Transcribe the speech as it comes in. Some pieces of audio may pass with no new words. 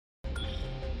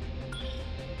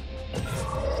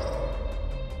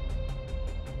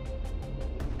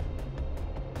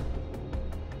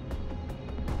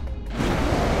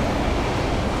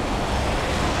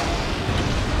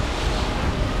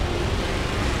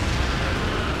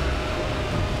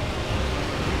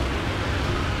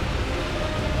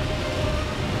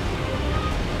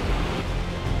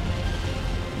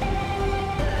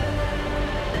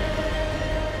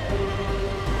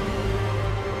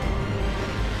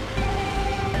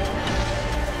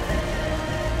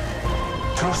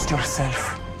Trust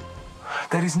yourself.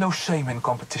 There is no shame in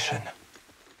competition.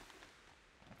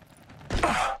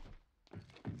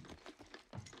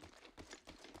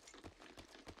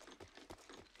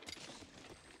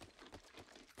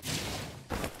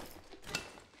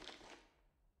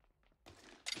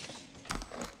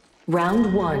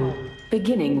 Round 1.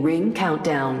 Beginning ring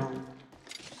countdown.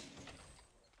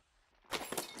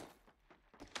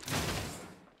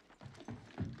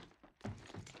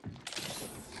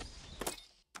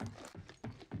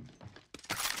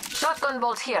 Shotgun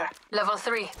bolt here, level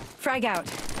 3. Frag out.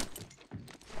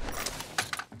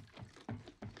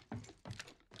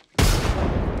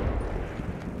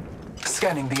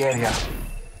 Scanning the area.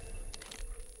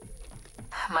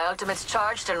 My ultimate's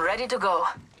charged and ready to go.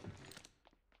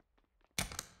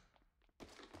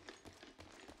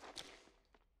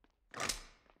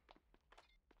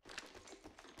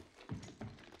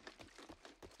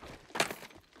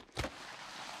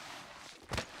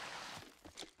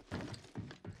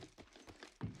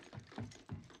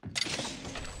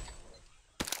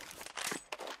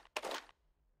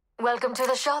 Welcome to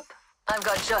the shop. I've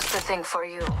got just the thing for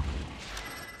you.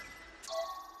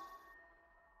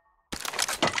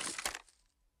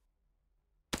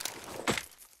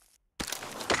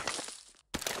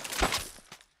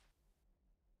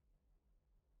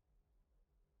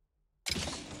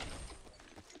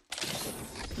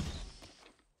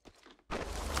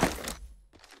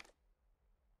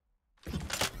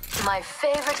 My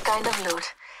favorite kind of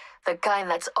loot. The kind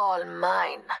that's all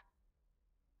mine.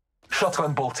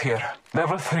 Shotgun bolt here.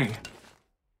 Level 3.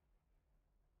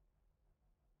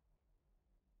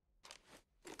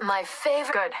 My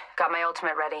favorite... Good. Got my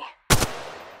ultimate ready.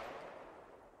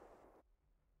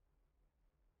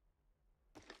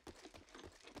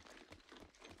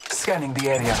 Scanning the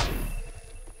area.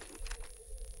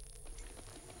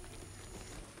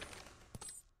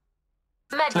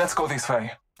 Let's go this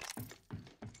way.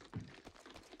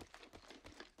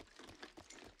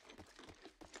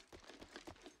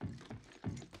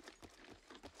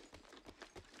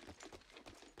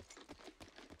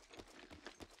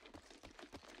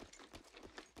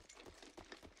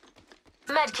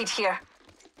 Medkit here.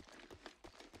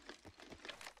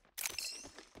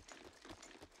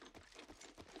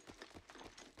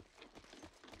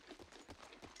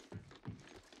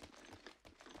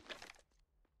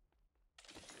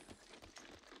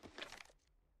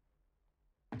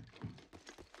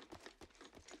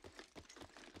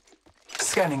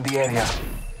 Scanning the area.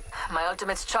 My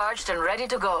ultimate's charged and ready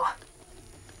to go.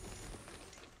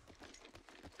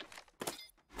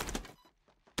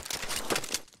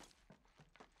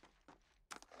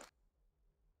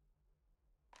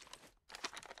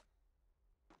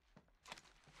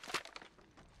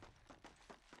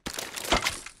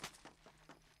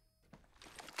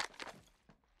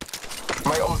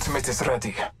 My ultimate is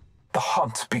ready. The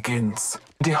hunt begins.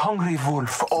 The hungry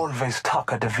wolf always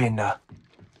taka the winner.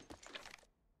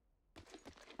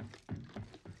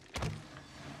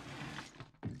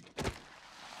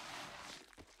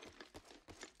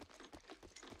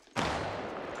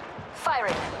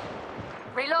 Firing.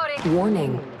 Reloading.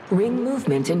 Warning. Ring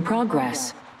movement in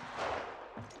progress.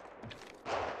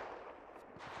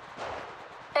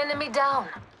 Enemy down.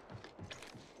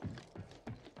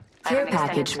 Care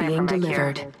package being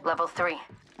delivered. Level 3.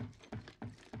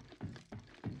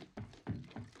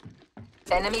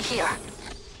 Enemy here.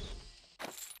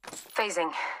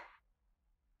 Phasing.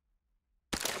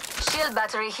 Shield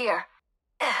battery here.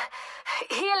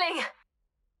 Healing.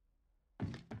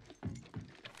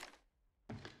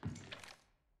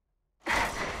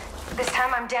 This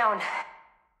time I'm down.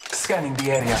 Scanning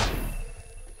the area.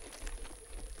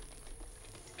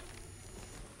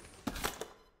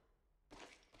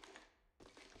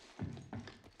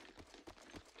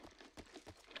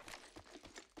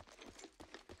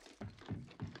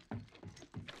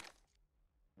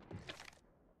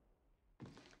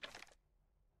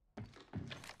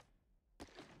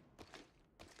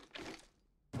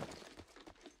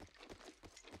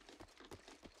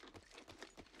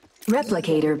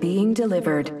 Replicator being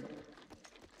delivered.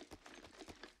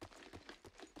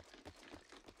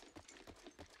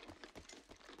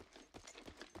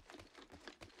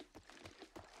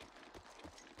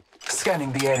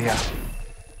 Scanning the area.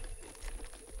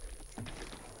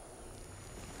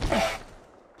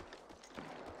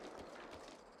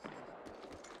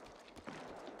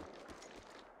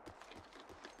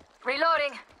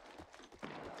 Reloading.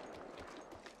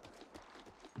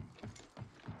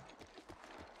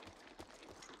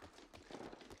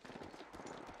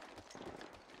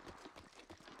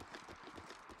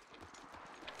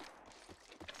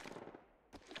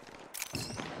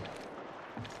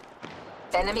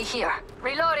 Enemy here.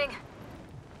 Reloading.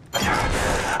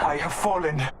 I have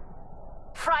fallen.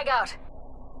 Frag out.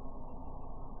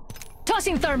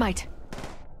 Tossing thermite.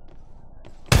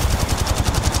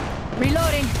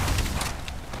 Reloading.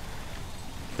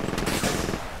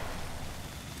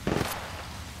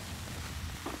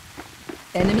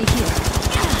 Enemy here.